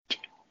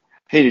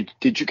Hey,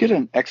 did you get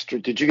an extra?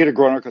 Did you get a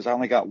groaner? Because I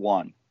only got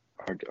one.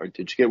 Or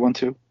did you get one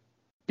too?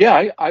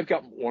 Yeah, I've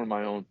got one of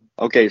my own.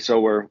 Okay, so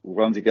we're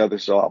running together.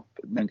 So I'll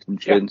mention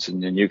Vince,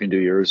 and then you can do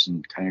yours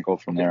and kind of go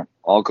from there.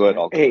 All good.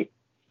 All good. Hey,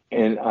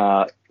 and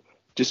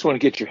just want to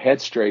get your head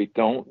straight.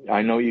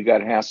 I know you got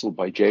hassled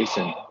by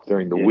Jason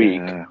during the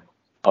week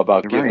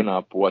about giving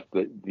up what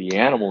the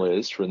animal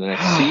is for the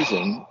next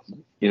season.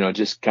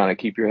 Just kind of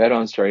keep your head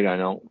on straight. I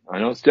know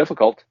it's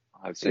difficult.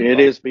 It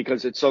is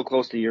because it's so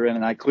close to year end,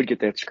 and I could get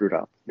that screwed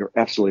up. You're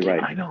absolutely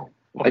right. I know.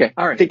 Okay,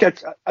 all right.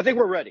 I think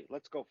we're ready.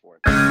 Let's go for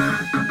it.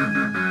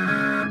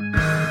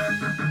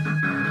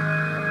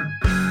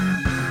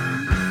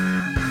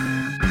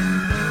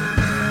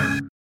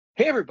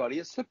 Hey everybody,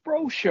 it's the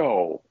Bro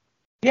Show.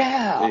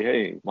 Yeah.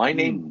 Hey. My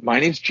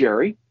name's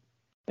Jerry.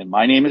 And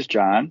my name is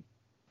John.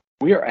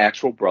 We are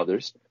actual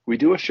brothers. We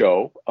do a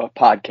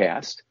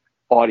podcast,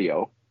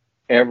 audio,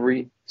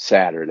 every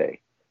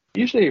Saturday.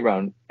 Usually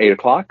around 8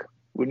 o'clock,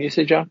 wouldn't you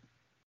say, John?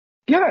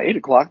 Yeah, 8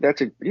 o'clock.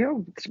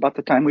 It's about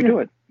the time we do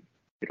it.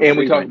 And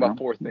we talk about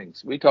four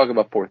things.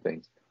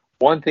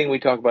 One thing we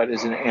talk about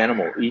is an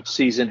animal. Each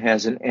season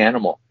has an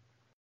animal.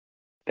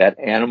 That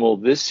animal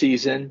this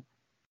season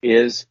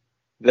is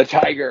the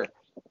tiger.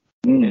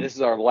 And this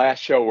is our last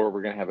show where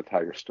we're going to have a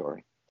tiger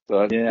story.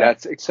 So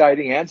that's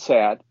exciting and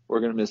sad.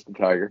 We're going to miss the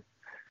tiger.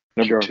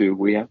 Number two,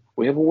 we have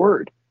a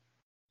word.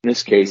 In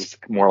this case, it's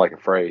more like a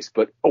phrase,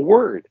 but a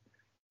word.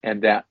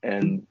 And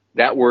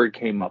that word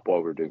came up while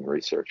we were doing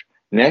research.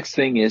 Next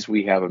thing is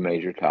we have a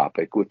major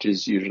topic, which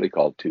is usually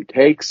called two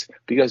takes,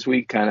 because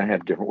we kind of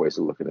have different ways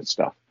of looking at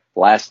stuff.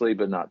 Lastly,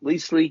 but not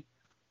leastly,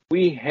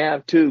 we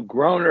have two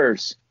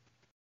groaners.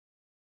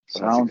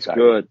 Sounds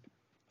good.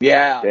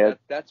 Yeah,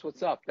 that's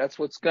what's up. That's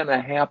what's going to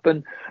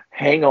happen.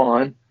 Hang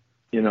on.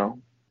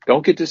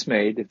 Don't get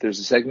dismayed. If there's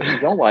a segment you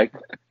don't like,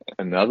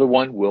 another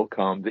one will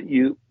come that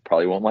you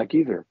probably won't like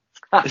either.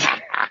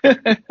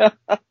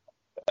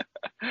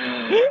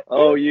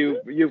 Oh,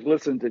 you've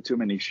listened to too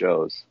many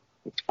shows.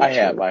 I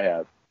have.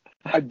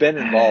 I've been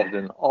involved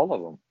in all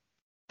of them.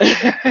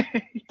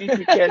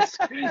 You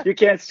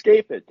can't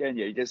escape it, can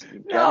you? You just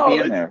gotta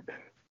be in there.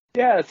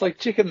 Yeah, it's like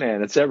Chicken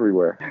Man. It's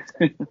everywhere.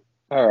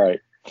 All right.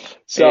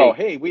 So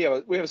hey, we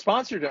have a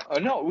sponsor.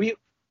 We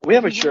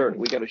have a shirt.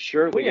 We got a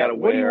shirt. We got to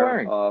wear. What are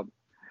you wearing?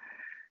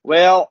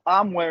 Well,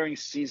 I'm wearing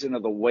Season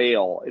of the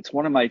Whale. It's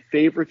one of my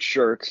favorite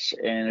shirts,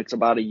 and it's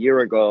about a year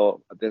ago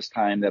at this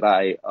time that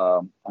I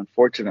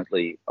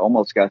unfortunately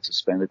almost got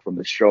suspended from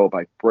the show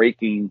by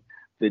breaking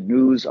the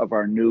news of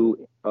our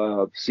new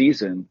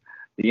season,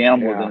 the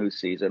animal of the new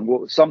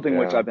season, something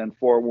which I've been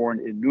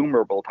forewarned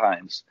innumerable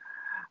times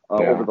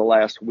over the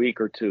last week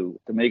or two,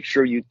 to make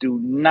sure you do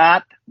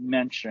not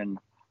mention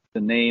the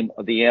name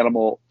of the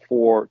animal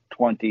for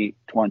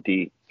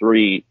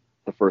 2023,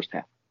 the first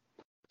half.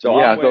 So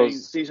I'm wearing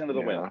Season of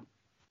the Whale.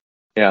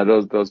 Yeah,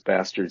 those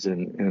bastards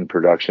in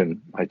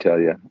production, I tell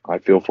you, I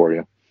feel for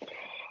you.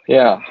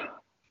 Yeah,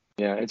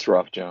 it's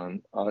rough,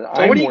 John.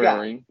 What do you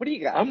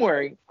got? I'm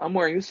wearing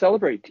the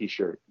Celebrate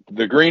T-shirt,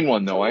 the green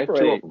one though. I have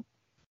two of them.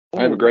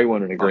 I have a gray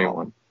one and a green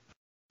one.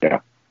 Yeah.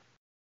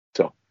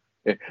 So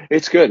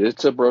it's good.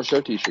 It's a Bro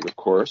Show T-shirt, of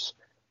course,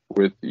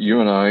 with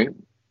you and I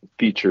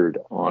featured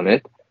on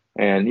it,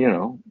 and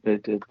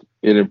it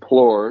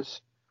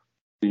implores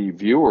the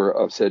viewer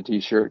of said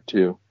T-shirt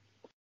to,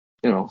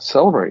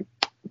 celebrate.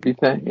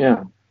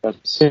 Yeah. Well,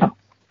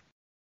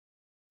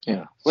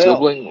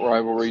 sibling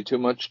rivalry, too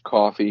much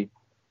coffee,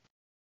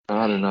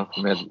 not enough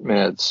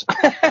meds.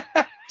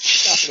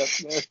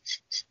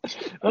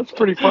 That's a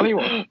pretty funny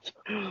one.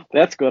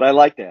 That's good. I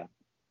like that.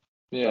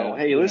 Yeah. So,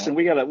 hey, listen,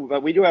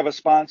 we do have a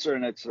sponsor,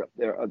 and it's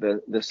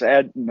the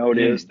sad note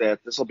is that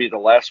this will be the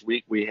last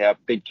week we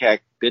have Big Cat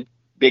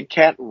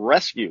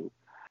Rescue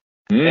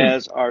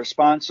as our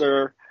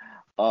sponsor.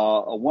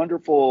 A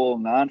wonderful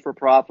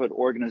non-for-profit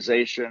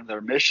organization. Their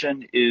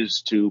mission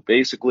is to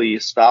basically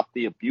stop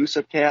the abuse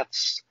of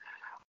cats,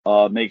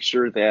 make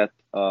sure that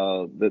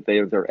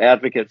they're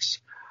advocates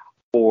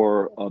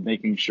for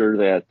making sure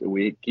that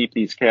we keep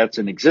these cats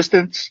in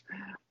existence.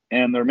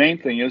 And their main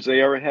thing is they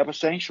have a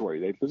sanctuary.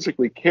 They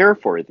physically care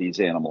for these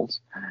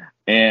animals,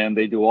 and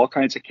they do all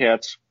kinds of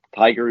cats,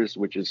 tigers,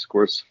 which is of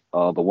course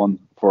the one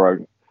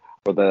for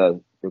the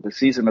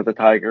Season of the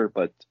Tiger,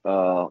 but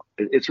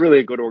it's really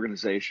a good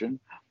organization,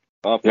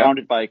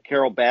 founded by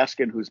Carol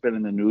Baskin, who's been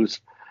in the news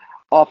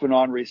off and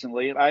on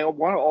recently. And I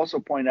want to also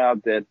point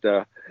out that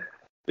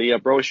the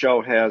Bro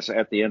Show has,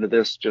 at the end of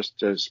this,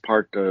 just as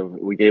part of,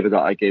 I gave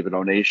a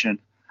donation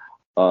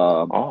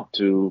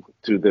to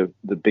the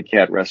Big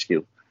Cat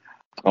Rescue.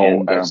 Oh,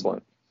 and,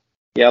 excellent.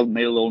 Made a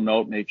little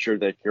note, made sure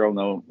that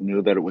Carol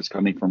knew that it was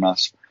coming from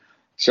us.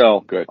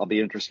 So good. I'll be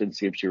interested to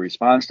see if she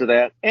responds to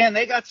that. And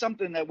they got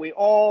something that we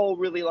all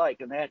really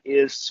like, and that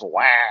is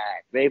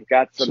swag. They've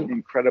got some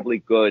incredibly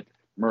good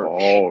merch.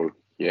 Oh,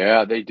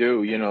 yeah, they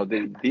do.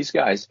 These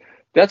guys,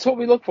 that's what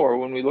we look for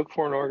when we look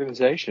for an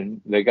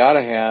organization. They got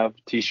to have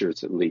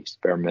T-shirts at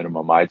least, bare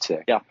minimum, I'd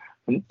say. Yeah.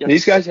 Yes.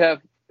 These guys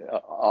have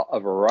a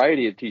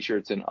variety of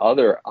T-shirts and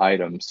other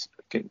items,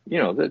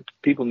 that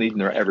people need in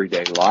their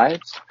everyday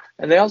lives.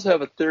 And they also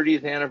have a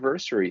 30th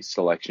anniversary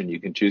selection you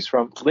can choose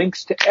from.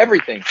 Links to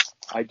everything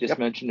I just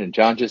mentioned and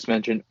John just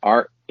mentioned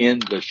are in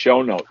the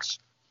show notes.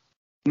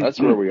 That's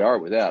where we are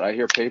with that. I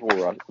hear paper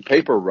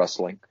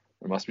rustling.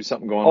 There must be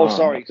something going on. Oh,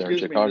 sorry. Up there in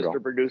Excuse me, Chicago.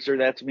 Mr. Producer.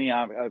 That's me.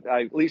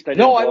 At least I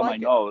didn't blow my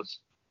nose.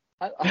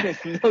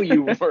 No,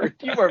 you weren't.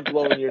 You weren't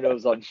blowing your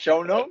nose on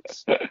show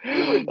notes. You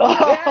wouldn't do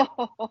that.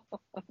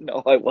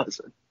 No, I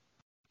wasn't.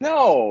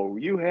 No,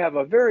 you have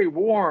a very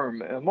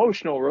warm,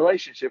 emotional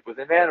relationship with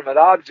inanimate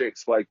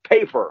objects like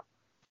paper.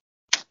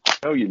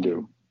 No, you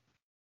do.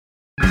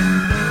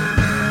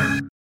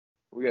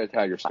 We got a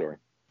tiger story.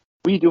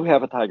 We do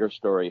have a tiger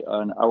story,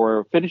 and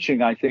we're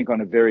finishing, I think,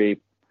 on a very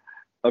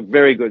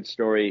good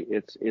story.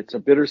 It's a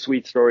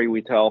bittersweet story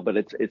we tell, but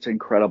it's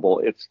incredible.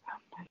 It's,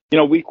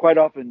 we quite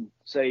often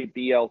say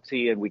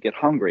BLT and we get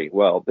hungry.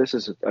 Well, this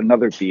is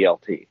another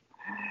BLT.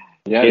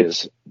 Yeah,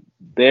 it's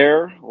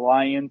bear,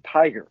 lion,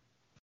 tiger.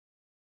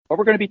 What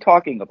we're going to be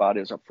talking about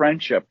is a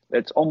friendship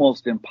that's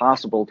almost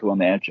impossible to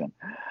imagine,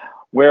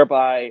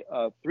 whereby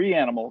three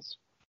animals,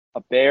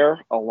 a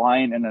bear, a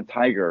lion, and a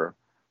tiger,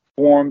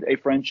 formed a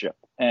friendship.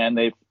 And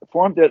they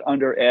formed it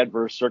under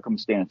adverse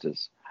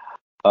circumstances.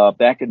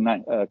 Back in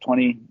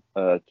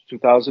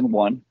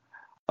 2001,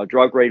 a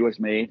drug raid was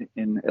made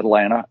in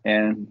Atlanta.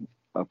 And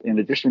in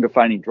addition to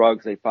finding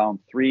drugs, they found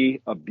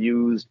three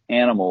abused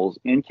animals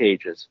in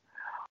cages.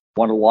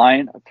 One, a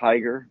lion, a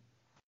tiger,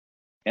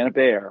 and a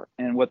bear.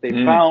 And what they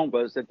found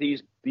was that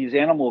these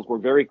animals were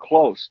very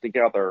close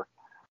together,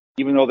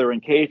 even though they're in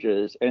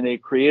cages, and they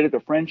created a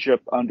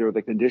friendship under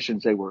the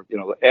conditions they were,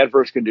 the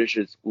adverse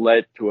conditions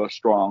led to a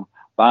strong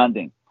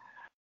bonding.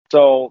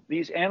 So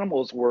these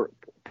animals were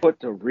put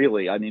to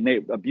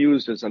they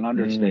abused is an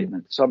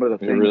understatement. Some of the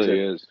things. It really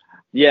is.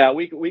 Yeah,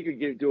 we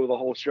could do the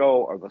whole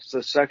show or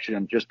the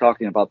section just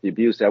talking about the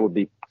abuse. That would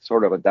be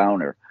sort of a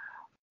downer.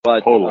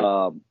 But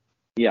totally.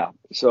 Yeah.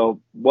 So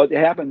what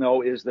happened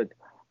though is that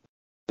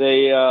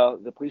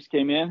the police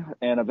came in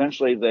and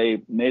eventually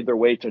they made their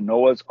way to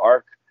Noah's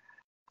Ark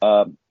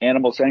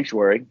Animal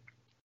Sanctuary,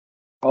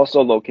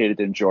 also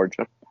located in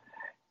Georgia.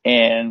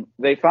 And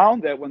they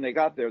found that when they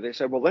got there, they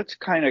said, well, let's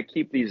kind of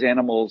keep these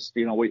animals,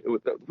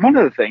 one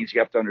of the things you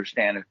have to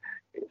understand is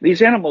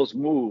these animals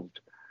moved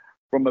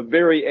from a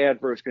very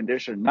adverse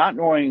condition, not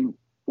knowing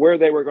where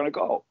they were going to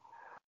go.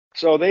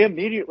 So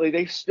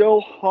they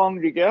still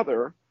hung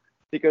together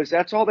because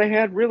that's all they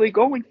had really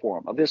going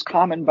for them, this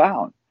common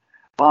bond.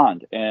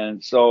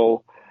 And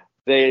so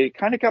they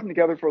kind of kept them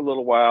together for a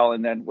little while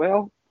and then,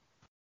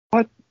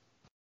 let's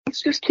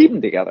just keep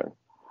them together.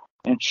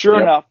 And sure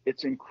enough,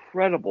 it's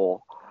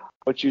incredible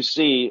what you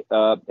see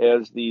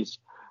as these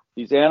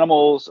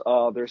animals.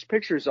 There's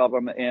pictures of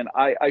them, and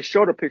I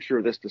showed a picture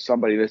of this to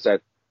somebody that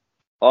said,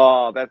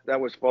 "Oh, that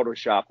was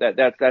Photoshop.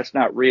 That's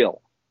not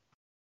real."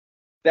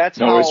 It's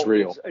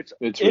real. It's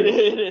real.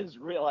 It is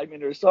real. I mean,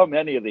 there's so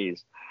many of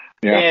these,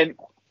 and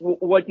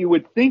what you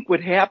would think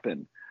would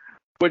happen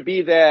would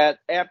be that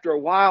after a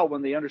while,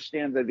 when they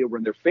understand that they were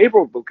in their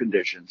favorable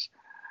conditions,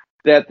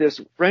 that this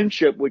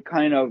friendship would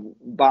kind of,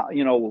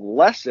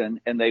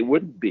 lessen and they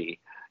wouldn't be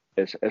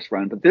as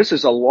friends. But this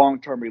is a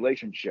long-term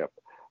relationship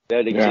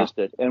that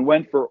existed and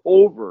went for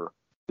over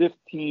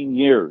 15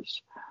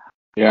 years.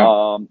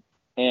 Yeah.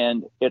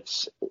 And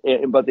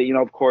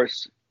of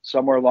course,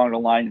 somewhere along the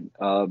line,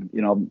 a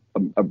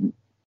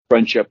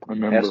friendship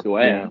has to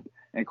end.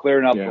 And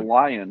clearing up the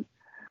lion,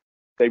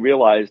 they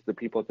realized, the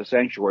people at the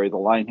sanctuary, the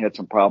lion had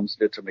some problems,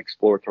 did some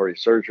exploratory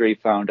surgery,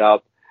 found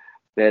out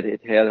that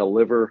it had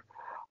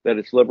that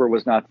its liver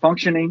was not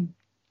functioning.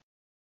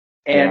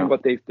 And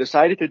what they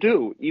decided to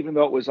do, even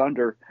though it was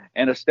under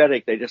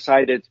anesthetic, they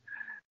decided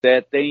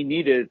that they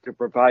needed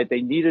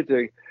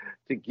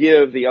to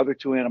give the other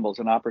two animals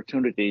an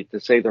opportunity to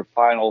say their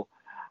final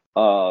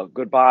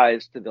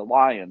goodbyes to the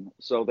lion.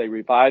 So they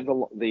revived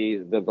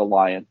the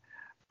lion,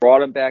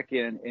 brought him back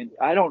in, and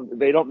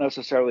they don't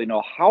necessarily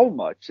know how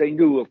much. They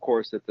knew, of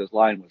course, that this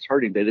lion was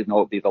hurting. They didn't know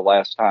it would be the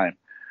last time.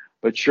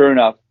 But sure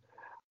enough,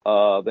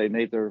 they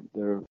made their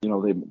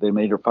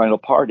final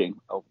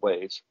parting of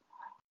ways.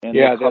 And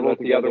they cuddled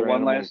together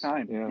one last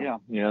time.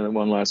 The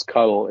one last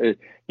cuddle.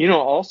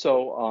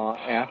 Also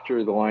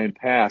after the lion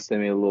passed, they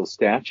made a little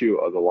statue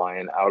of the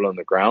lion out on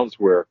the grounds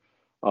where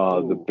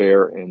the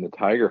bear and the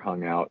tiger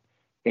hung out.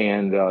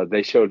 And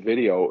they showed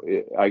video.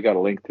 I got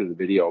a link to the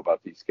video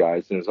about these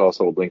guys, and there's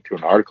also a link to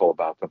an article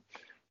about them.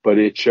 But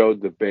it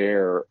showed the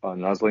bear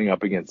nuzzling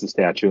up against the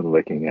statue and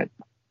licking it.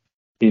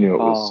 He knew it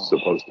was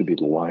supposed to be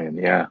the lion.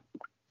 Yeah.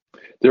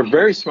 They're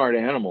very smart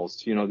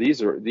animals.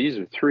 These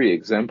are three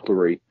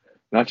exemplary,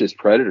 not just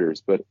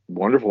predators, but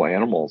wonderful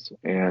animals.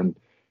 And,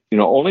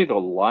 only the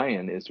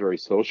lion is very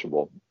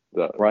sociable.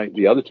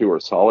 The other two are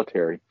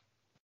solitary,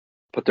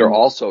 but they're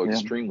also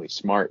extremely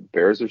smart.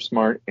 Bears are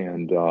smart,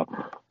 and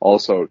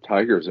also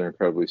tigers are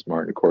incredibly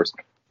smart. And of course,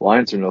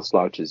 lions are no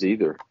slouches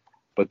either,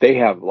 but they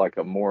have like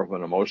a more of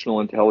an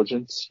emotional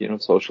intelligence,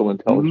 social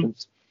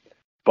intelligence.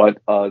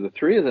 But the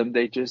three of them,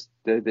 they just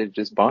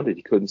bonded.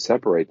 You couldn't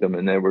separate them.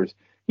 And there was,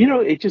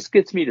 it just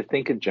gets me to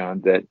thinking,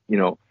 John, that,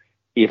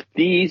 if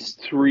these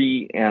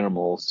three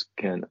animals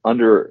can,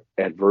 under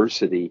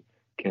adversity,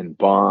 can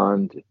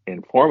bond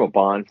and form a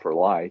bond for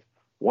life,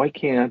 why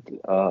can't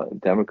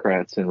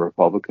Democrats and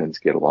Republicans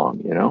get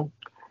along, you know?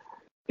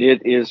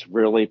 It is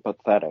really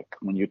pathetic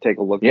when you take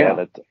a look at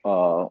it.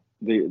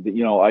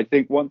 I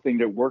think one thing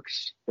that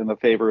works in the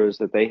favor is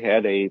that they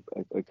had a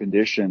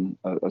condition,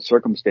 a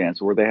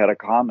circumstance where they had a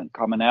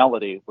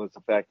commonality was the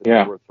fact that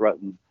they were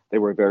threatened. They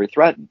were very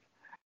threatened.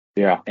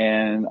 Yeah.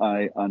 And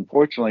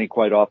unfortunately,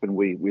 quite often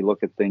we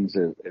look at things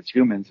as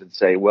humans and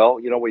say, well,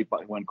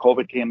 when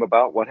COVID came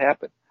about, what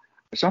happened?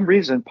 For some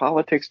reason,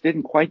 politics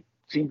didn't quite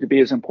seem to be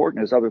as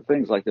important as other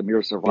things like the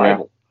mere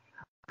survival.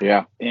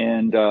 Yeah.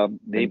 And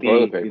maybe, You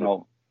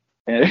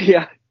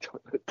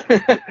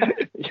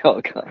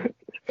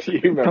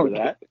remember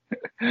that?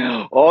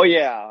 Oh,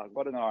 yeah.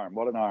 What an arm.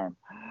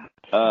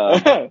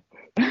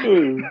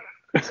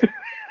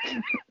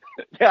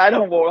 Yeah, I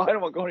don't want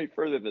to go any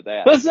further than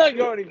that. Let's not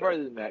go any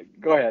further than that.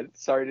 Go ahead.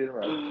 Sorry to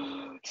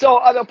interrupt. So,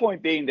 other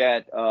point being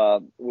that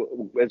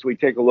as we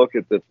take a look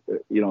at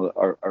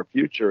our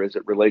future, as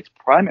it relates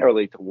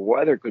primarily to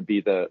weather, could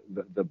be the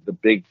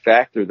big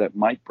factor that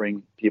might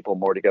bring people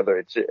more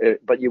together.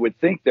 But you would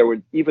think there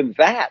would even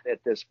that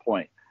at this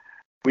point.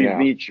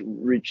 We've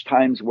reached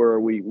times where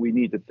we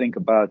need to think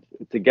about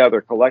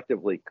together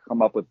collectively,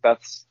 come up with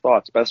best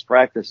thoughts, best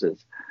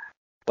practices,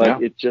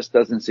 but it just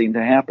doesn't seem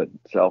to happen.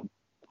 So.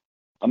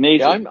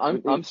 Amazing. Yeah,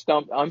 I'm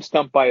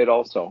stumped by it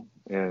also,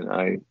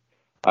 and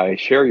I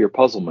share your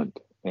puzzlement.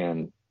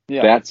 And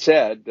that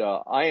said,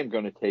 I am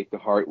going to take to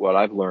heart what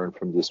I've learned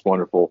from this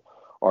wonderful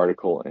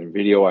article and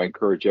video. I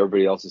encourage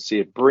everybody else to see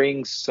it.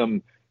 Bring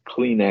some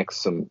Kleenex,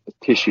 some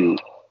tissue,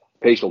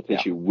 facial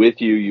tissue with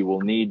you. You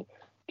will need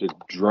to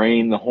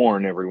drain the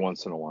horn every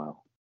once in a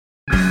while.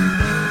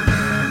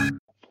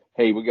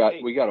 Hey, we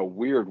got a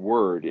weird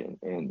word,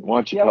 and why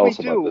don't you tell us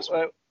about this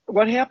one?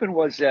 What happened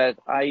was that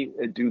I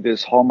do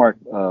this Hallmark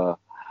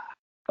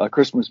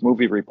Christmas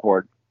movie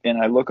report,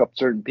 and I look up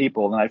certain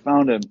people, and I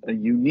found a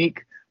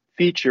unique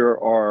feature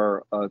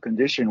or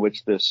condition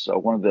which this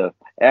one of the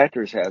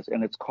actors has,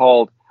 and it's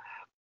called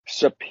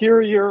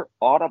superior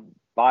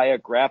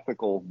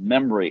autobiographical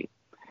memory.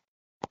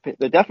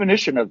 The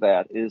definition of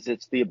that is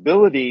it's the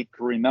ability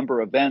to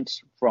remember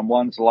events from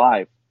one's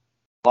lives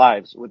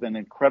with an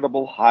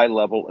incredible high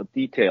level of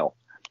detail.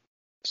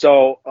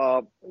 So,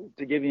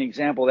 to give you an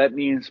example, that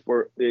means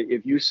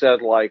if you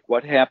said like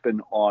what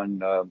happened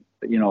on,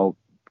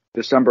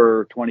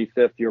 December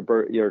 25th,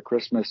 your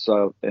Christmas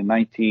in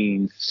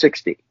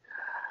 1960,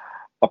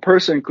 a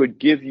person could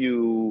give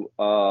you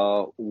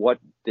what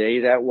day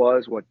that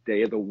was, what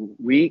day of the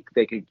week.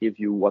 They could give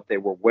you what they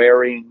were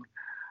wearing,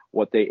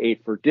 what they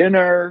ate for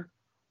dinner,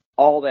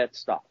 all that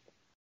stuff.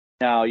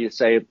 Now you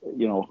say,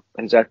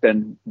 has that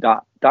been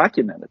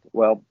documented?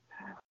 Well,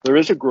 there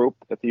is a group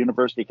at the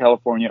University of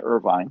California,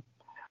 Irvine,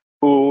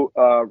 who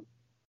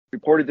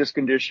reported this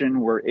condition,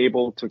 were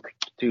able to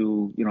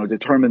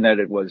determine that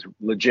it was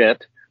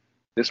legit.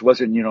 This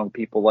wasn't,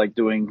 people like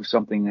doing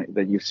something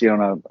that you see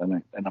on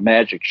a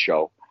magic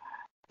show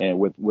and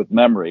with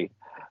memory.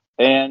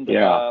 And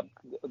the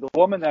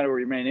woman that I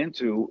remain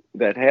into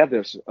that had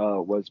this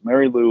was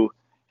Mary Lou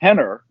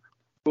Henner,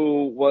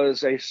 who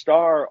was a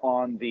star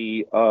on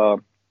a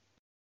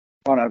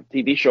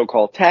TV show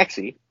called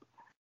Taxi.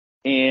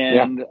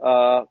 And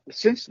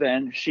since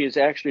then, she has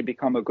actually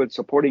become a good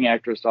supporting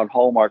actress on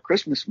Hallmark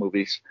Christmas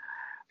movies.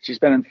 She's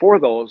been in 4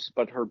 of those,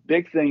 but her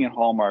big thing in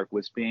Hallmark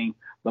was being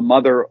the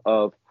mother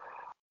of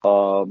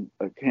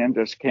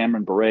Candace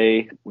Cameron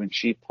Bure when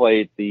she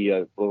played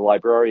the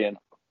librarian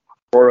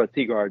Aurora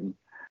Teagarden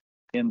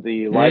in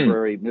the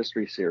Library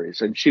Mystery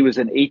Series, and she was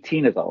in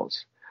 18 of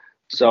those.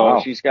 So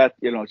she's got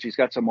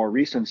some more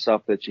recent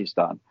stuff that she's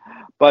done.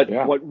 But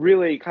what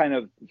really kind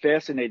of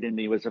fascinated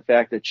me was the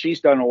fact that she's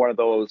done one of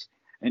those,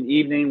 an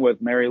evening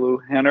with Mary Lou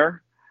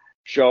Henner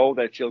show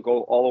that she'll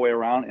go all the way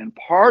around. And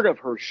part of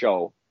her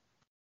show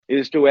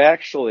is to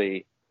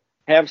actually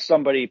have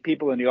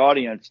people in the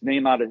audience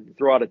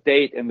throw out a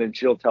date, and then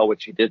she'll tell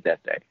what she did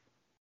that day.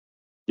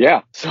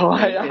 Yeah. So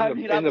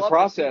in the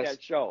process,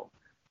 that show.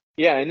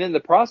 Yeah. And in the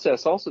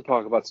process, also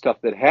talk about stuff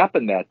that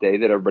happened that day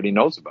that everybody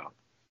knows about.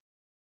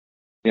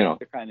 Or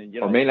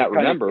may not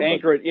remember.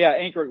 Anchor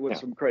it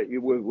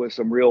with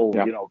some real,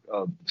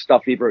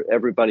 stuff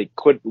everybody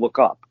could look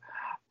up.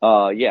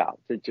 To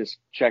just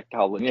check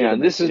how legit. Yeah,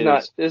 and this is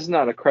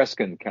not a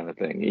Kreskin kind of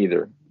thing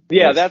either.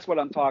 Yeah, that's what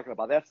I'm talking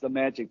about. That's the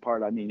magic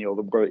part. I mean,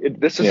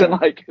 this isn't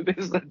like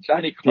this is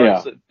Johnny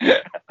Carson.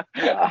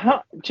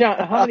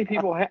 John,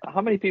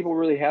 how many people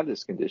really have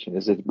this condition?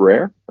 Is it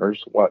rare or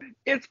what?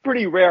 It's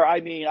pretty rare. I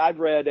mean, I've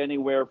read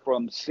anywhere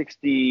from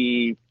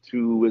 60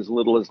 to as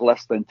little as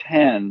less than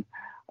 10.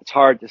 It's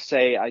hard to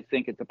say. I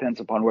think it depends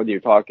upon whether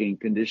you're talking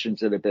conditions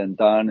that have been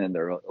done and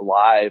they're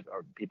alive,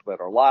 or people that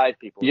are alive,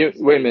 people wait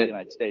a minute. In the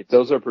United States.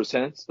 Those are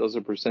percents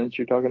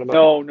you're talking about?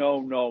 No.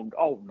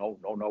 Oh,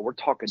 no. We're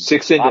talking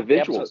 6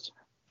 individuals.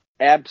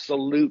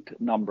 Absolute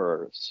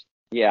numbers.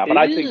 Yeah, but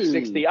I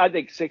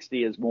think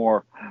 60 is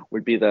more,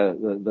 would be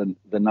the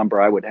number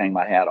I would hang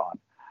my hat on.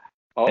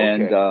 Okay.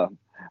 And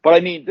But I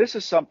mean, this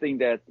is something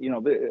that,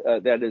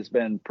 that has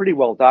been pretty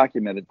well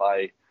documented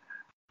by,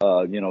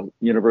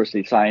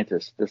 university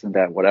scientists, this and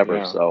that, whatever.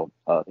 Yeah. So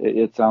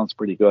it sounds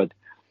pretty good.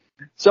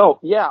 So,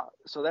 yeah,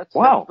 so that's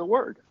the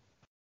word.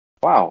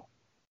 Wow.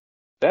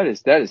 That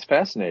is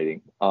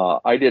fascinating.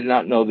 I did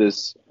not know the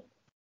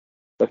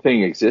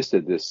thing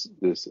existed,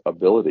 this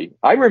ability.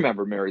 I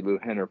remember Mary Lou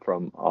Henner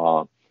from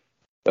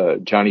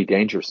Johnny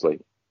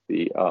Dangerously,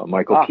 the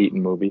Michael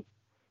Keaton movie.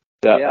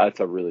 That's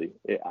a really,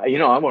 I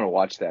want to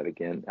watch that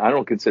again. I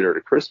don't consider it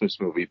a Christmas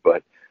movie, but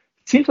it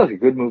seems like a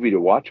good movie to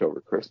watch over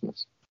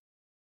Christmas.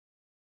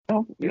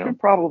 Well, you can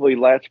probably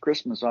latch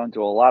Christmas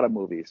onto a lot of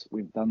movies.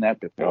 We've done that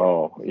before.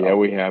 Oh, yeah,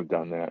 we have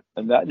done that.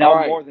 And that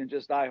now more than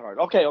just Die Hard.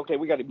 Okay,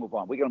 we got to move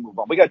on. We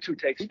got 2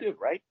 takes to do,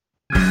 right?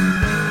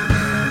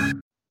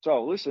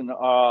 So listen,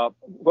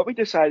 what we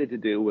decided to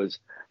do was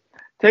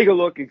take a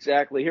look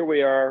exactly. Here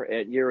we are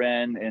at year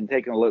end, and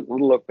taking a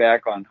little look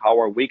back on how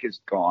our week has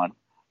gone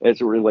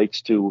as it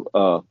relates to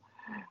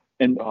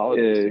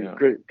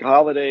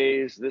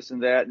holidays, this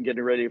and that, and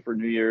getting ready for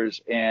New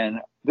Year's. And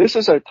this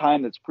is a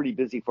time that's pretty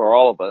busy for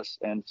all of us,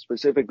 and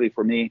specifically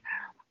for me.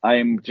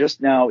 I'm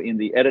just now in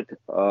the edit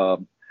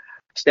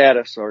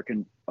status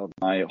of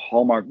my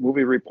Hallmark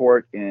movie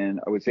report,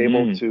 and I was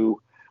able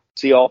to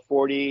see all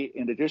 40,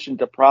 in addition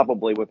to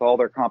probably with all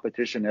their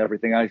competition and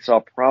everything, I saw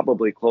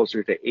probably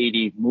closer to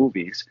 80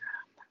 movies.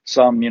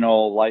 Some,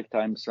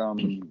 Lifetime,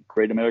 some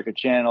Great American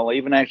Channel. I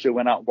even actually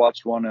went out and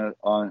watched one in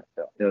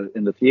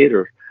the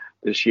theater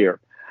this year.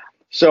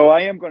 So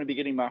I am going to be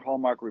getting my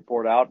Hallmark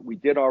report out. We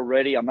did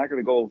already. I'm not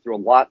going to go through a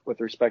lot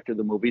with respect to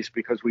the movies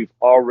because we've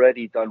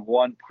already done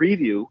one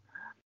preview.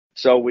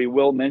 So we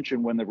will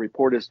mention when the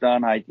report is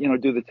done. I,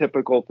 do the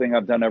typical thing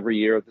I've done every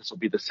year. This will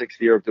be the 6th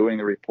year of doing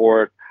the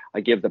report. I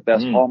give the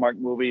best Hallmark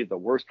movie, the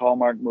worst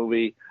Hallmark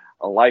movie,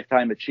 a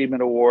Lifetime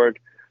Achievement Award.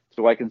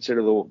 So I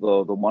consider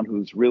the one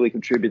who's really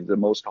contributed the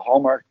most to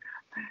Hallmark.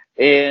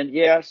 And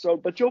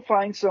but you'll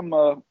find some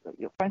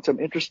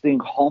interesting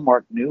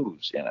Hallmark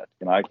news in it.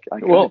 I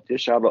kind of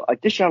dish out a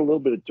little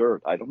bit of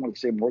dirt. I don't want to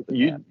say more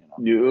than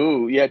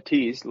that.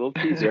 Tease, a little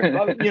teaser.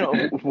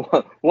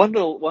 One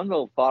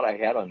little thought I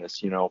had on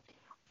this.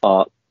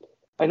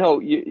 I know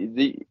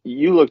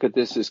you look at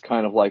this as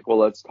kind of like, well,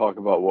 let's talk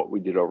about what we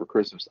did over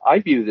Christmas. I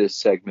view this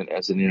segment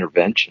as an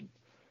intervention.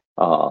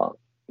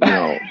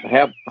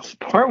 Have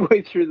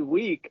partway through the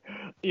week,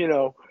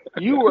 you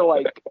were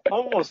like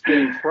almost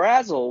getting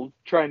frazzled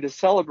trying to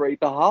celebrate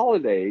the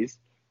holidays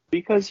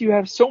because you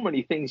have so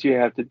many things you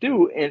have to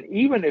do. And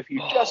even if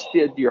you just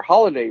did your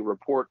holiday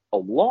report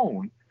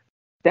alone,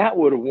 that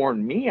would have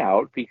worn me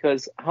out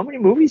because how many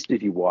movies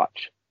did you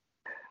watch?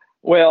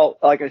 Well,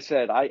 like I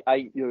said,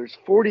 there's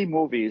 40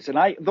 movies, and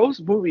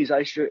those movies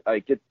I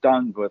get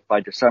done with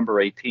by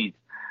December 18th.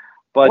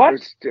 But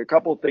there's a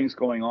couple of things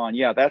going on.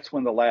 Yeah, that's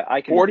when I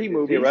can 40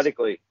 movies?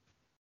 Theoretically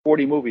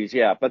 40 movies.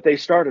 Yeah, but they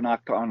start in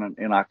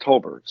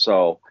October.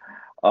 So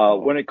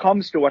when it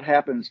comes to what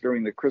happens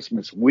during the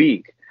Christmas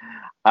week,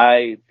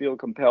 I feel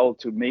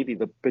compelled to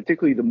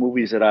particularly the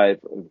movies that I've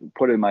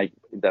put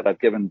that I've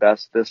given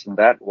best this and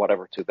that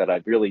whatever to that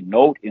I'd really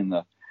note in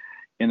the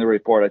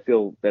report. I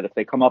feel that if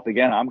they come up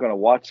again, I'm going to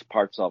watch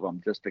parts of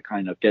them just to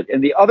kind of get.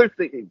 And the other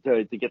thing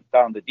to get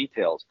down the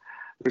details,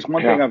 there's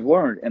one thing I've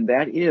learned, and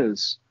that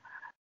is,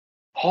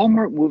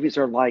 Hallmark movies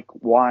are like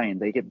wine.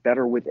 They get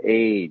better with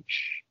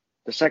age.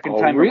 The second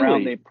time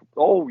around,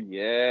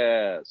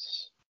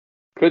 yes.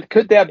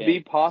 Could that be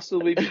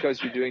possibly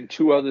because you're doing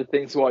 2 other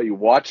things while you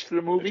watch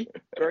the movie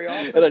very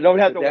often? And I don't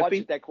have to watch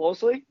it that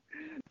closely?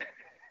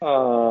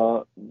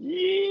 Well,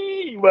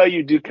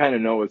 you do kind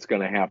of know what's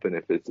going to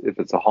happen if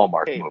it's a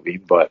Hallmark movie.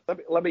 But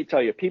let me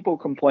tell you, people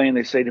complain.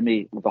 They say to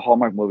me with the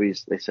Hallmark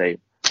movies, they say,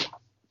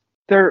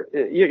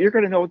 you're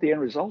going to know what the end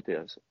result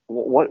is.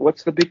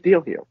 What's the big deal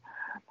here?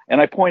 And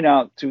I point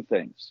out 2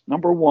 things.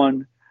 Number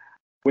one,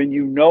 when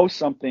you know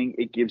something,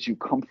 it gives you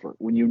comfort.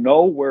 When you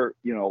know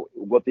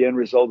what the end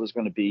result is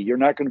going to be, you're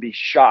not going to be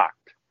shocked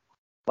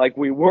like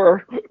we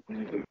were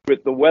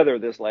with the weather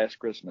this last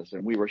Christmas.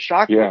 And we were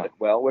shocked with it.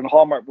 Well, in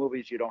Hallmark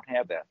movies, you don't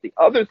have that. The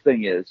other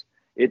thing is,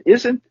 it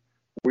isn't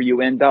where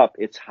you end up.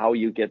 It's how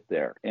you get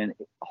there. And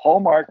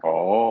Hallmark, a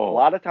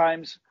lot of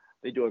times,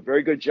 they do a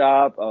very good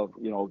job of,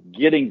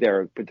 getting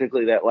there,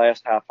 particularly that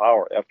last half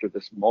hour after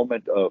this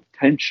moment of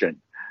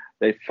tension.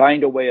 They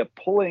find a way of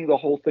pulling the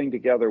whole thing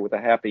together with a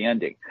happy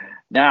ending.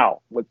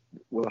 Now, with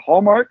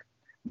Hallmark,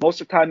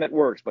 most of the time it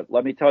works. But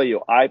let me tell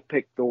you, I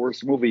picked the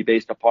worst movie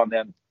based upon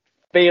them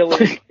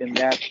failing in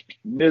that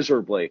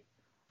miserably.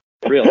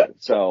 Really.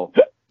 So,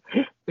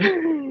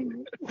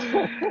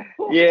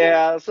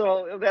 yeah,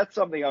 so that's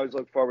something I always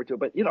look forward to.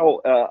 But,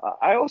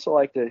 I also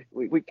like to,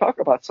 we talk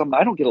about something.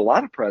 I don't get a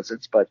lot of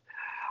presents, but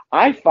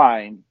I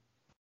find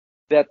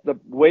that the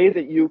way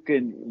that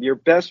your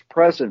best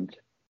present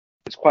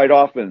is quite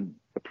often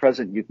the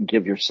present you can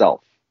give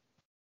yourself.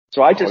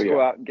 So I just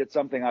go out and get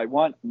something I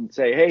want and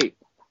say, hey,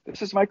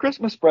 this is my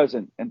Christmas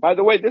present. And by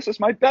the way, this is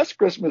my best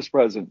Christmas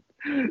present.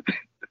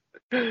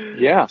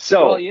 Yeah.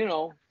 So,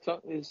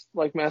 it's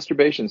like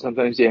masturbation.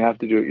 Sometimes you have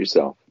to do it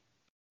yourself.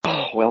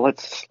 Oh, well,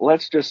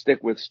 let's just stick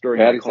with stirring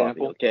Bad the coffee,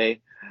 example?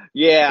 okay?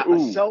 Yeah,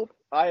 Ooh.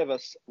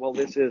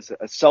 this is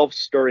a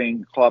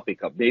self-stirring coffee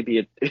cup. Maybe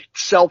it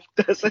self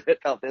doesn't it?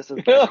 No, this is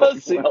not going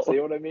See well.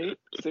 what I mean?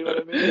 See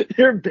what I mean?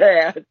 You're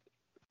bad.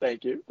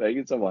 Thank you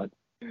so much.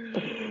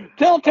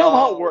 Tell them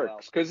how it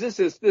works, because this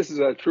is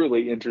a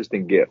truly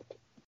interesting gift.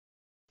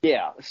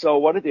 Yeah. So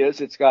what it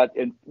is, it's got,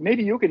 and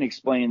maybe you can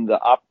explain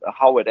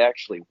how it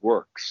actually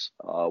works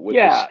with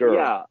the stir.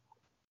 Yeah.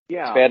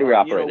 It's battery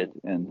operated,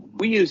 and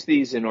We use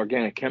these in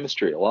organic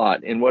chemistry a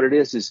lot. And what it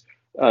is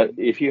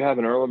if you have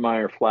an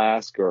Erlenmeyer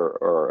flask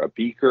or a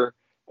beaker,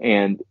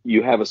 and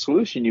you have a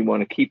solution you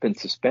want to keep in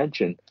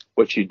suspension,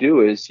 what you do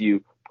is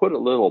you put a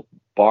little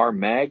bar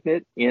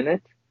magnet in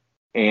it,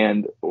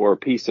 or a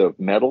piece of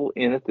metal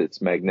in it that's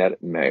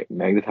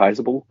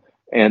magnetizable,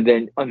 and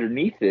then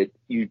underneath it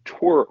you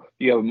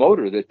have a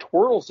motor that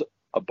twirls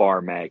a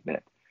bar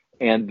magnet,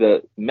 and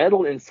the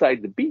metal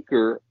inside the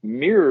beaker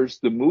mirrors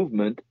the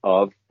movement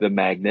of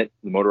the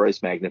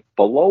motorized magnet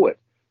below it,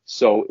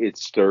 so it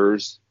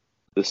stirs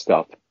the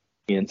stuff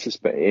in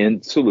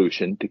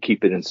solution to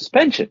keep it in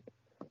suspension.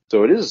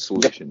 So it is a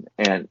solution.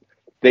 And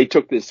they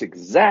took this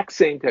exact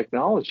same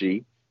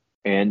technology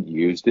and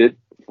used it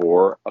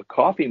for a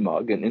coffee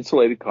mug, an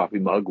insulated coffee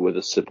mug with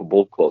a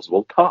sippable,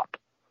 closable top.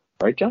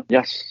 Right, John?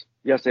 Yes,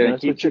 and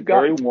it keeps it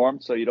very warm,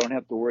 so you don't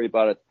have to worry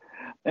about it.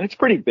 And it's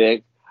pretty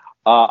big.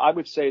 I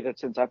would say that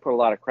since I put a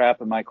lot of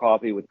crap in my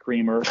coffee with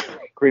creamer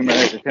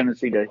has a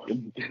tendency to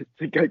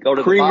go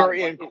to creamer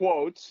the bottom.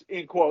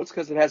 in quotes,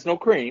 because it has no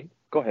cream.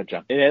 Go ahead,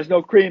 John. It has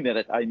no cream in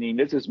it. I mean,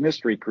 this is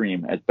mystery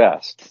cream at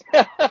best.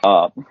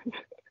 And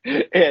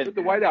where'd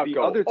the whiteout the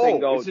go? other thing,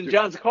 though, it's in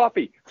John's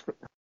coffee.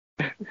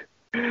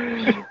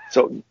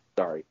 So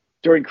sorry.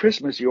 During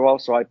Christmas,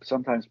 I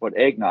sometimes put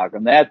eggnog,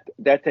 and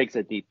that takes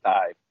a deep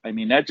dive. I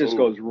mean, that just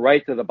goes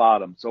right to the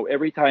bottom. So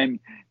every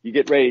time you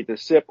get ready to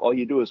sip, all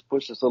you do is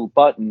push this little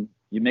button,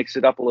 you mix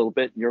it up a little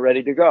bit, and you're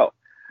ready to go.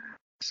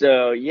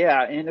 So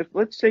yeah, and if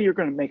let's say you're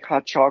going to make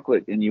hot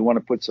chocolate and you want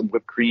to put some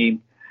whipped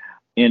cream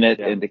in it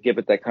and to give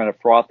it that kind of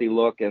frothy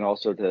look, and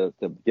also to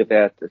give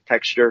that the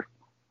texture,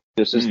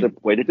 this is the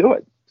way to do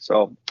it.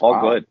 So all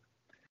good.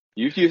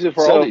 You've used it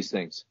for all these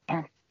things.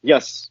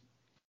 Yes.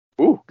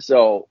 Ooh.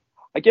 So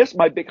I guess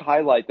my big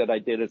highlight that I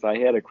did is I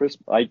had a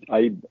Christmas.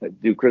 I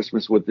do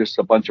Christmas with just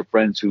a bunch of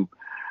friends who,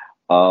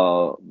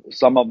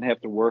 some of them have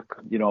to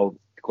work,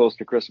 close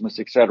to Christmas,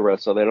 etc.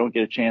 So they don't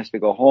get a chance to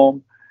go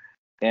home.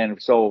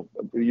 And so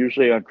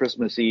usually on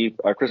Christmas Eve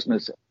or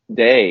Christmas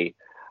Day,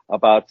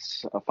 about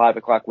 5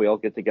 o'clock, we all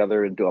get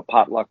together and do a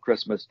potluck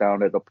Christmas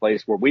down at a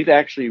place where we've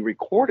actually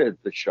recorded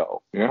the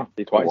show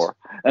before. Twice.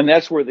 And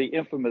that's where the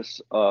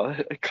infamous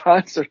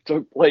concert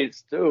took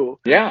place too.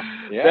 Yeah,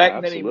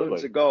 back many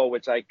moons ago,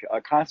 which I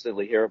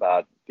constantly hear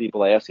about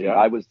people asking.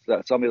 Yeah.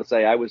 Somebody will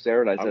say I was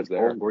there, and I said,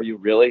 "Oh, were you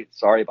really?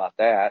 Sorry about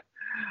that."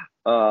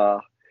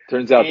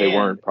 Turns out they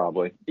weren't,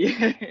 probably.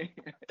 Yeah,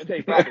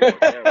 they probably weren't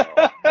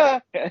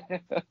there,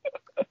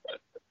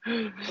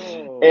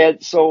 though.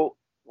 And so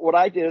what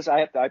I did is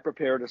I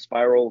prepared a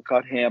spiral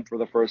cut ham for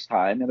the first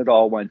time, and it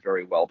all went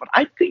very well. But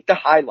I think the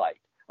highlight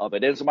of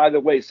it is, by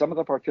the way, some of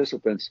the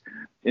participants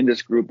in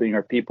this grouping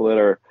are people that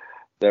are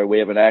there. We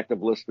have an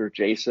active listener,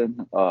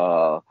 Jason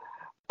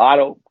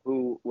Otto,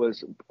 who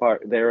was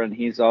part there, and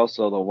he's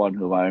also the one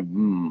who I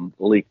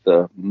leaked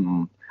the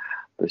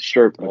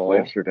shirt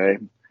with yesterday.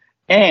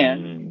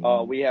 And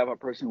we have a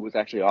person who was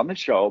actually on the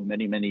show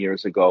many, many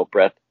years ago,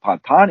 Brett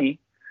Pontani.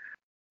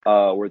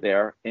 Were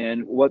there,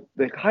 and what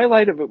the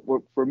highlight of it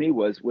for me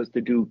was to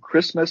do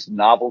Christmas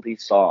novelty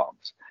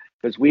songs,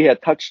 because we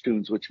had touch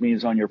tunes, which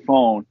means on your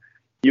phone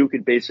you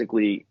could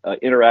basically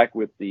interact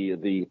with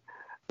the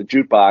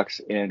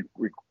jukebox and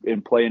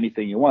play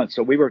anything you want.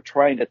 So we were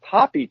trying to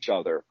top each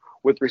other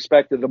with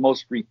respect to the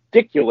most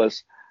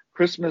ridiculous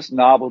Christmas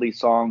novelty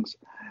songs.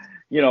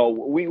 We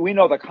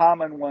know the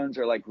common ones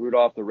are like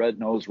Rudolph the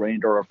Red-Nosed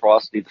Reindeer or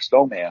Frosty the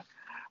Snowman.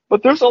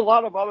 But there's a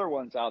lot of other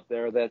ones out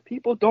there that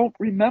people don't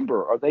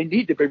remember or they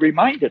need to be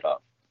reminded of.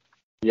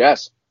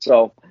 Yes.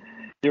 So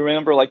you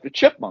remember, like the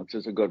Chipmunks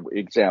is a good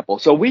example.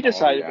 So we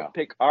decided to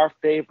pick our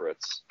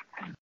favorites.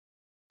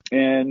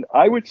 And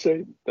I would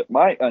say that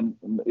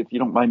if you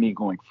don't mind me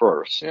going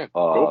first,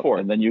 go for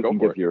it. And then you can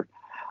give your.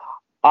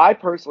 I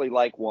personally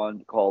like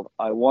one called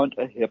 "I Want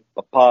a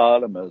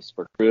Hippopotamus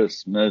for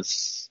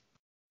Christmas."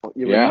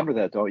 You remember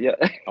that, don't you?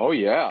 Oh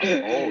yeah.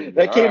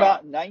 That came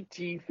out in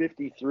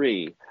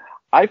 1953.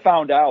 I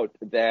found out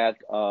that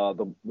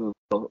the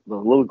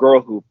little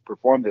girl who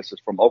performed this is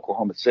from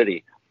Oklahoma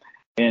City,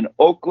 and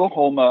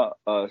Oklahoma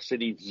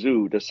City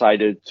Zoo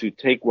decided to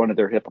take one of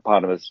their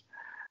hippopotami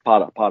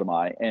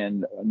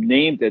and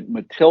named it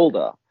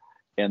Matilda,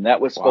 and that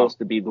was supposed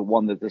to be the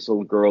one that this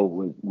little girl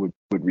would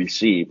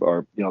receive,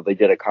 or they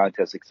did a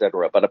contest,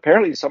 etc. But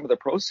apparently, some of the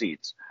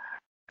proceeds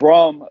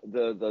from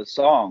the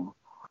song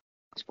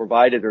was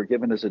provided or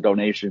given as a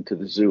donation to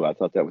the zoo. I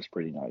thought that was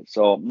pretty nice.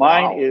 So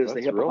mine is the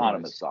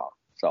hippopotamus song.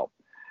 So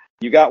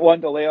you got one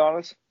to lay on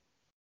us?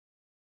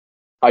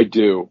 I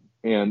do.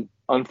 And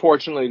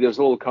unfortunately, there's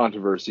a little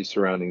controversy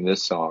surrounding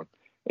this song.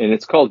 and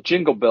it's called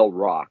Jingle Bell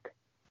Rock.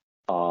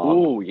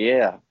 Oh,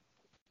 yeah.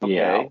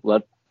 Okay.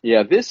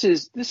 This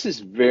is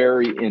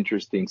very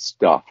interesting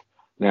stuff.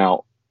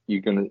 Now,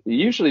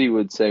 usually you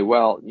would say,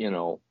 well,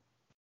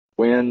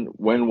 when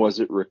was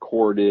it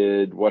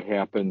recorded? What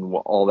happened?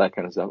 All that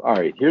kind of stuff. All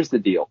right, here's the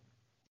deal.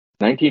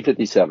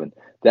 1957.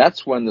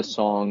 That's when the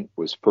song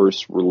was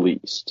first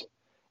released.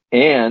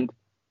 And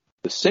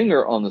the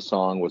singer on the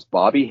song was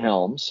Bobby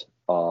Helms,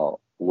 a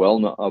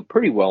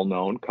pretty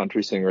well-known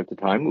country singer at the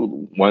time,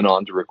 who went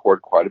on to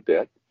record quite a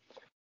bit.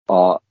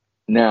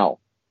 Now,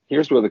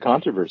 here's where the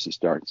controversy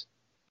starts.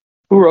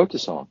 Who wrote the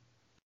song?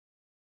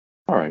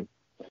 All right.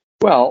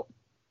 Well,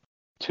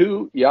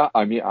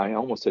 I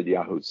almost said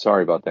Yahoo.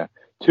 Sorry about that.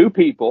 Two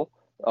people,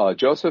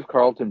 Joseph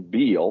Carlton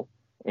Beale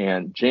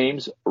and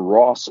James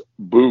Ross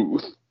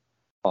Booth,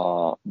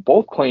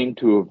 both claim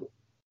to have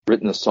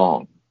written the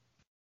song,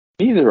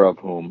 neither of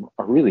whom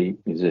are really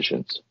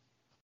musicians.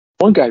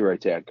 One guy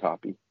writes ad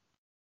copy.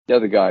 The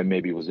other guy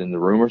maybe was in the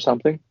room or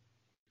something.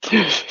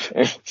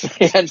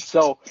 and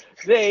so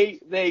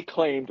they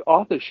claimed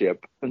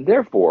authorship, and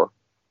therefore,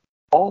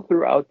 all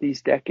throughout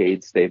these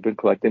decades, they've been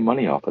collecting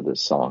money off of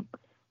this song.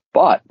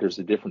 But there's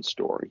a different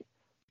story.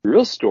 The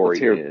real story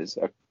is,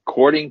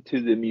 according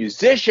to the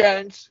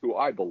musicians, who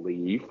I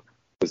believe,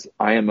 because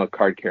I am a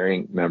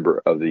card-carrying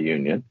member of the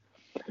union.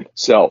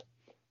 So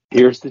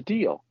here's the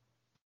deal.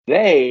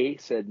 They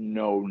said,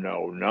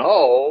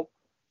 no.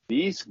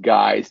 These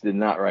guys did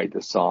not write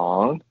the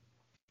song.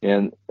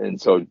 And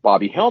so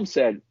Bobby Helms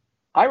said,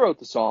 I wrote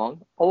the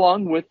song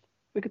along with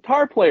the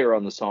guitar player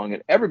on the song,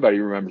 and everybody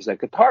remembers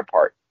that guitar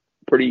part.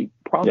 Pretty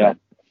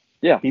prominent.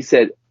 Yeah. He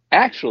said,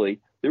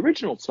 actually, the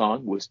original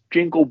song was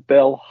Jingle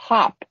Bell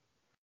Hop.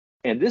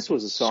 And this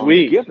was a song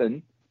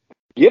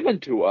given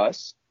to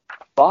us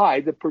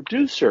by the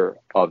producer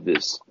of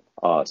this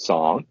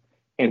song,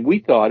 and we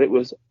thought it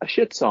was a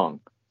shit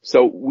song.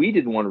 So we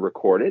didn't want to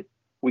record it.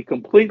 We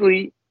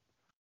completely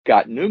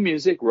got new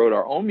music, wrote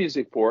our own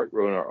music for it,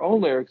 wrote our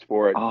own lyrics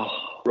for it,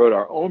 wrote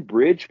our own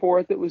bridge for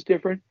it that was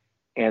different,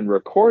 and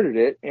recorded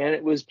it, and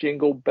it was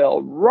Jingle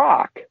Bell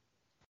Rock.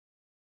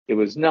 It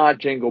was not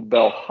Jingle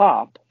Bell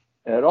Hop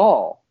at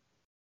all.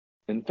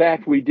 In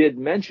fact, we did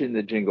mention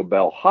the Jingle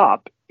Bell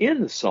Hop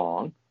in the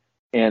song,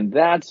 and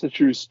that's the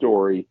true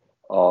story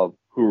of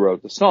who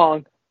wrote the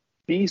song.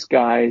 These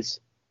guys,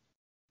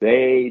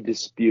 they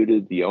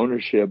disputed the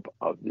ownership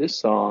of this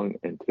song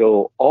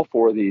until all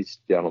four of these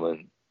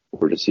gentlemen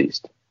were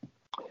deceased.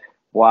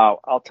 Wow.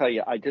 I'll tell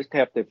you, I just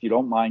have to, if you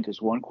don't mind,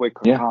 just one quick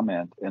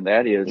comment, and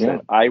that is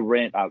that I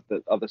ran out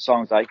of the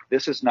songs.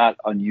 This is not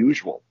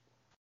unusual,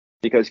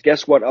 because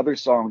guess what other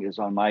song is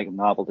on my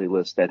novelty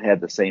list that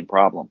had the same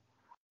problem?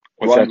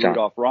 What's Run, that,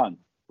 Rudolph, Run.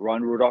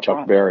 Run, Rudolph, Chuck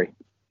Run. Berry.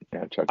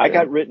 Yeah, Chuck I Berry.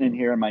 got written in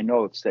here in my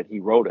notes that he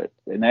wrote it,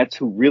 and that's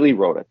who really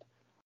wrote it.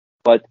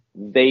 But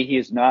he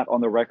is not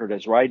on the record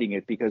as writing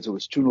it because it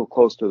was too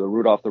close to the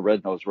Rudolph the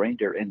Red-Nosed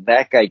Reindeer, and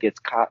that guy gets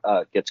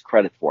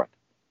credit for it.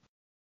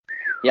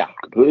 Yeah.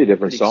 Completely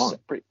different song.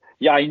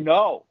 Yeah, I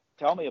know.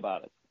 Tell me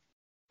about it.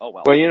 Oh,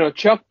 well. Well,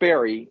 Chuck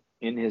Berry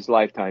in his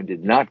lifetime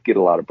did not get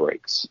a lot of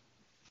breaks.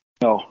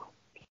 No.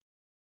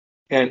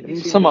 And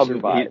some of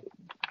them,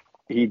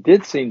 he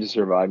did seem to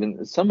survive,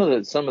 and some of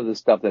the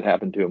stuff that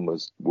happened to him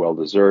was well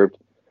deserved,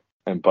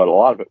 but a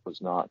lot of it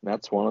was not, and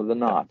that's one of the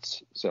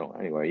nots. So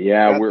anyway,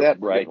 we're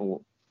getting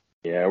a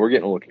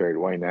little carried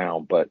away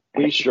now, but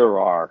we sure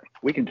are.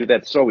 We can do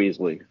that so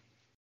easily.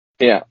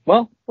 Yeah.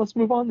 Well, let's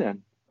move on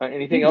then.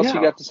 Anything else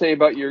you got to say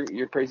about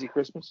your crazy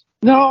Christmas?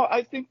 No,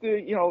 I think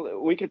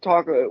we could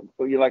talk,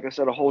 like I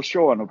said, a whole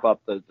show on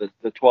about the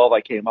 12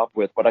 I came up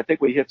with, but I think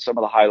we hit some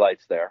of the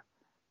highlights there.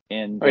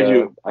 And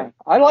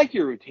I like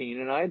your routine,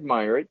 and I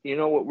admire it. You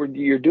know what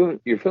you're doing?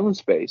 You're filling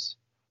space.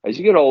 As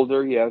you get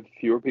older, you have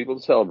fewer people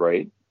to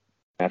celebrate.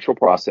 Natural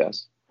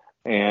process,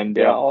 and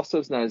also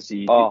it's not as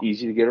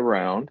easy to get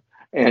around.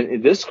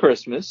 And this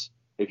Christmas,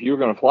 if you were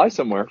going to fly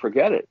somewhere,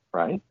 forget it,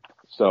 right?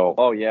 So.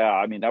 Oh yeah,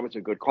 I mean that was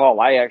a good call.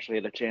 I actually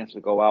had a chance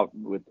to go out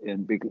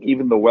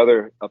even the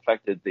weather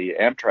affected the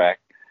Amtrak.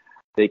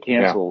 They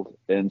canceled,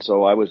 and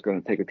so I was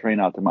going to take a train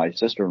out to my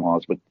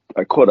sister-in-law's, but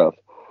I could have.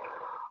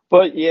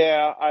 But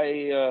yeah,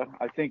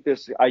 I think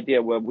this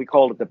idea, when we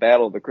called it the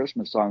Battle of the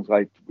Christmas Songs,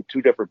 like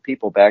two different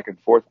people back and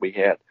forth we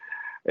had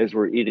as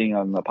we're eating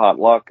on the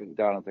potluck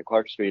down at the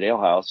Clark Street Ale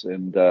House,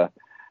 and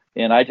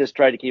I just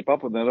tried to keep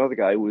up with another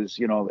guy who was,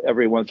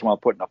 every once in a while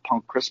putting a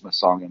punk Christmas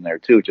song in there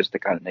too, just to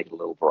kind of make it a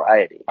little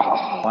variety.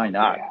 Oh, why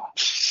not?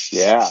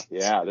 Yeah,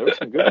 there were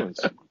some good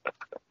ones.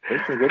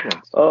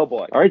 Oh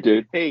boy! All right,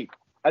 dude. Hey,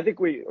 I think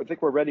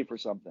we're ready for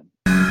something.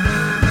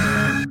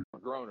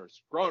 Groaners.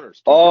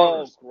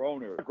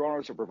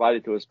 Groaners are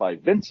provided to us by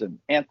Vincent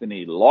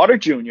Anthony Lauder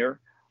Jr.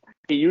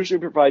 He usually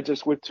provides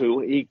us with two.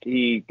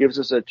 He gives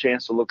us a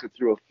chance to look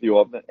through a few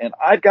of them, and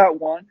I've got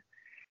one,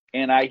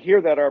 and I hear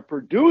that our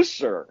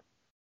producer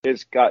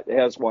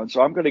has one,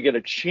 so I'm going to get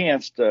a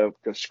chance to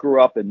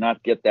screw up and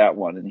not get that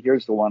one. And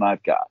here's the one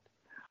I've got.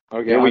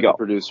 Okay, here we go.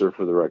 Producer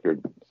for the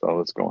record, so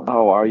let's go on.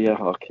 Oh, are you?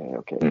 Okay.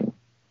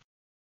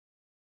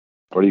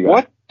 What do you got?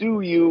 What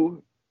do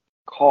you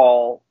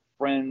call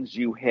friends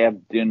you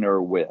have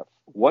dinner with?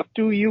 What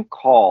do you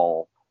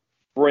call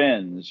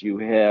friends you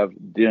have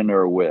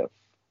dinner with?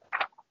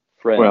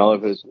 Friends. Well,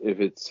 if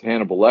it's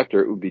Hannibal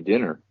Lecter, it would be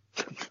dinner.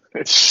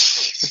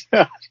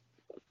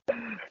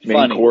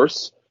 Main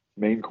course.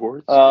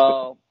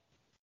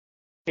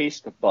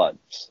 Taste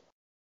buds.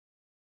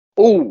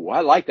 Oh,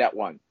 I like that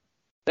one.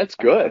 That's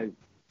good.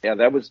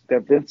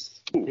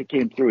 Vince. He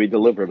came through. He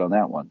delivered on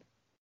that one.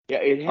 Yeah,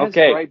 it has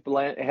the right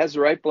blend. It has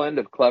the right blend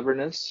of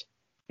cleverness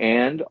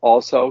and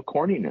also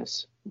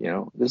corniness.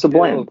 There's a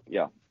blend.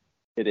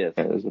 It is.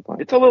 Yeah, there's a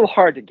blend. It's a little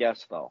hard to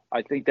guess, though.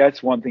 I think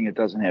that's one thing it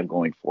doesn't have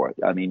going for it.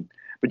 I mean,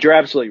 but you're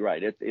absolutely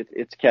right.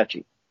 It's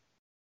catchy.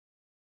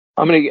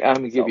 I'm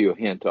gonna give you a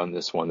hint on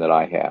this one that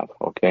I have.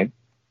 Okay.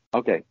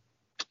 Okay.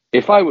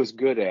 If I was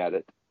good at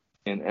it,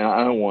 and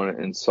I don't want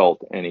to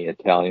insult any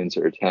Italians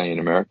or Italian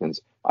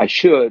Americans, I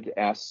should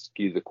ask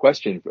you the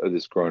question of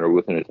this groaner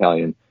with an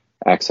Italian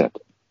accent.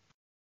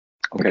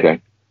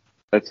 Okay.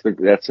 That's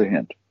the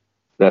hint.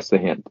 That's the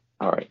hint.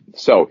 All right.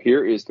 So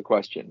here is the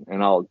question,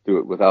 and I'll do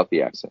it without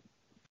the accent.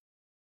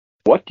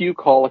 What do you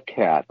call a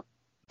cat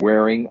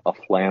wearing a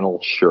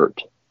flannel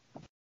shirt?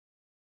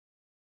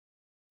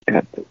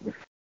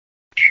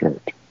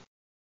 Shirt.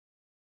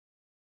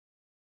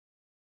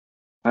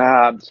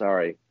 I'm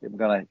sorry.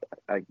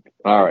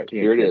 All right.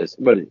 Here it is.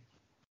 But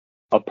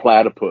a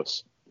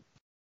platypus.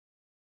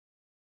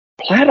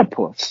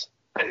 Platypus.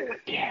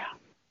 Yeah.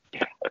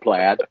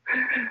 Plaid.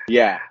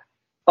 Yeah.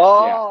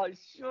 Oh,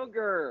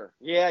 sugar.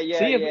 Yeah.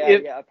 See,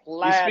 if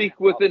you speak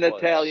with an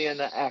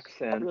Italian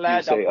accent,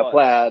 you say a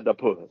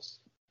platypus.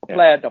 Yeah.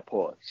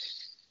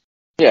 Platypus.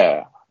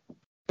 Yeah.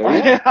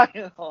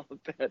 I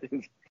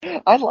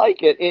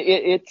like it.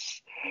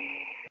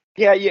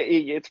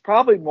 It's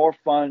probably more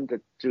fun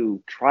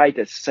to try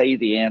to say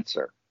the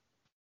answer.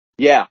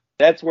 Yeah.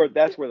 That's where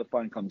the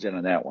fun comes in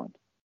on that one.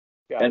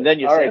 And then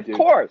you All say, right, of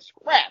course,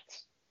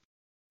 rats.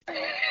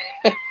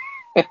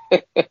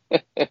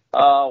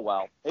 Oh,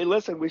 well. Hey,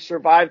 listen, we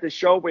survived the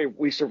show.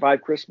 We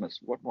survived Christmas.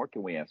 What more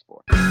can we ask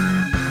for?